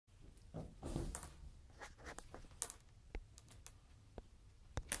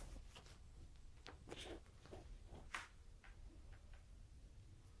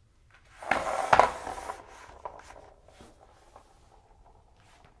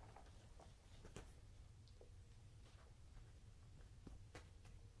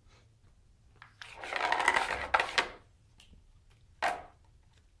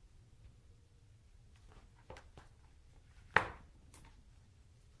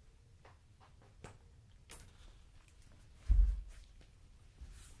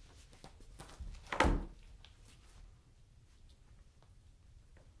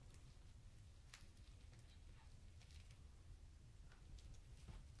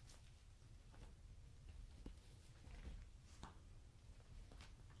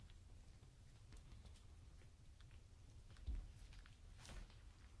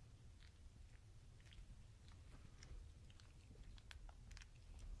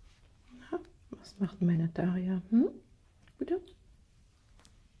Was macht meine Daria? Bitte?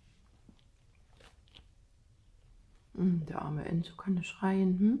 Der arme Enzo kann nicht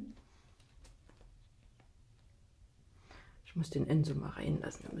schreien. Ich muss den Enzo mal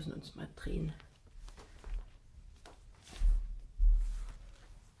reinlassen. Wir müssen uns mal drehen.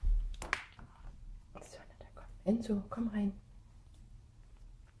 So, na, komm. Enzo, komm rein.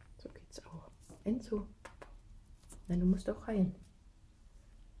 So geht's auch. Enzo. Nein, du musst auch rein.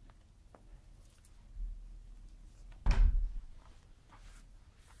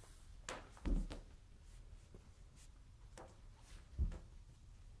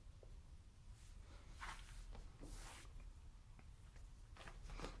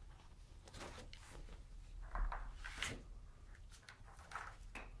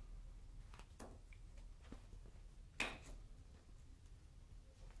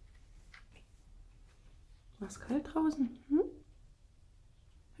 Was kalt draußen?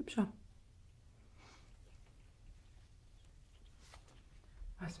 Hübscher.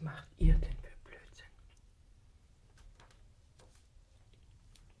 Was macht ihr denn für Blödsinn?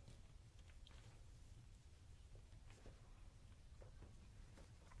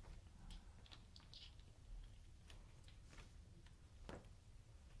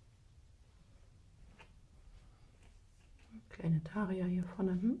 Kleine Daria hier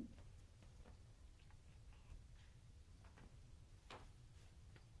vorne.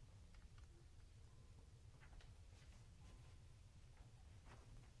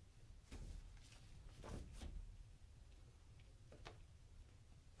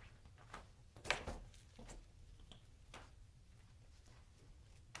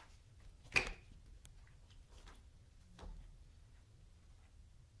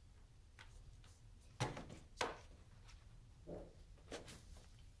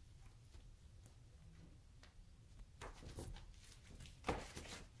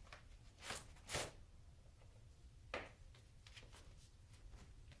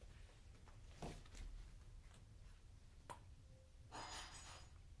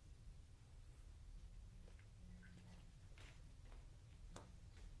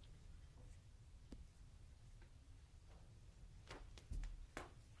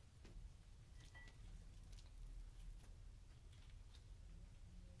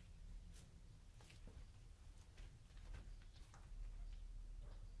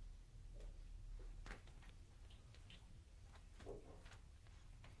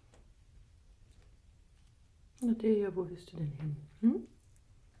 Na Delia, wo bist du denn hin?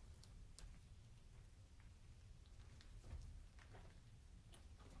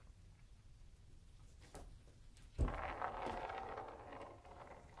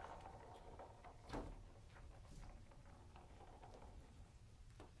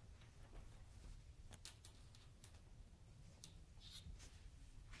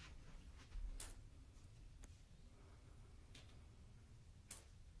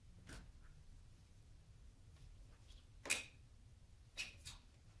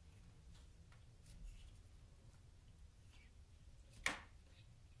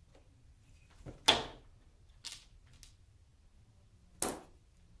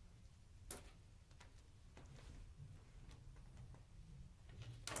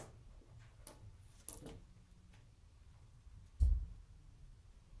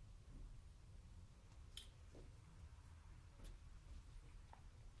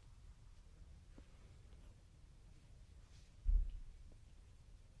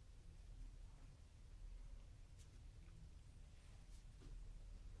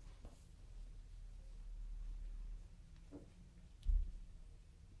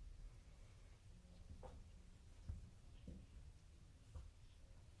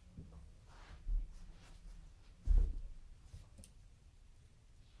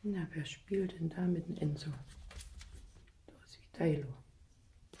 Na, wer spielt denn da mit dem Enzo? Da ist wie Teilo.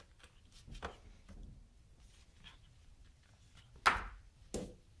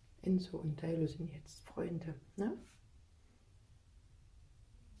 Enzo und Teilo sind jetzt Freunde, ne?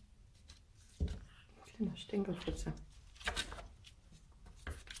 Kleiner Stänkelfritze.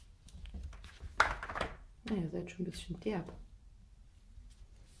 Na, ihr seid schon ein bisschen derb.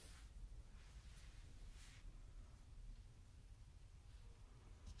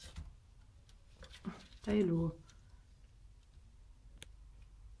 Teilo.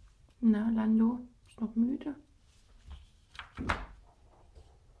 Na, Lando, ist noch müde?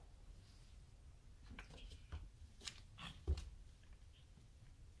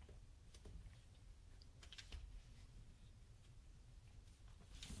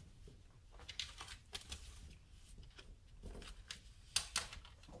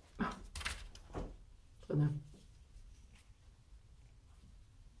 Drinne.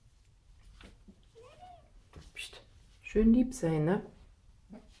 Schön lieb sein, ne?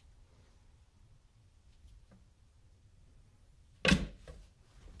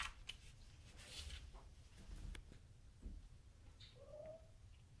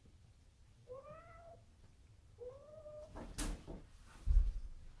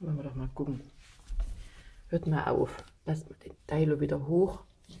 Wollen wir doch mal gucken. Hört mal auf. Lasst mal den Teilo wieder hoch.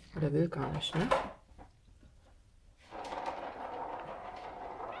 Oder will gar nicht, ne?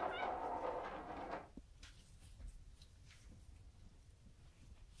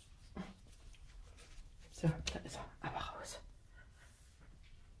 So, da ist er. Aber raus.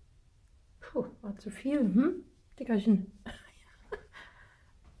 Puh, war zu viel, Dickerchen.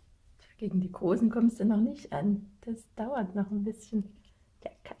 Gegen die Großen kommst du noch nicht an. Das dauert noch ein bisschen.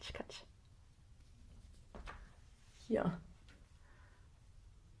 Ja, katsch, katsch. Hier.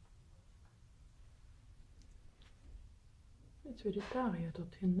 Jetzt will die Daria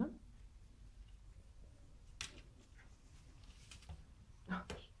dorthin, ne?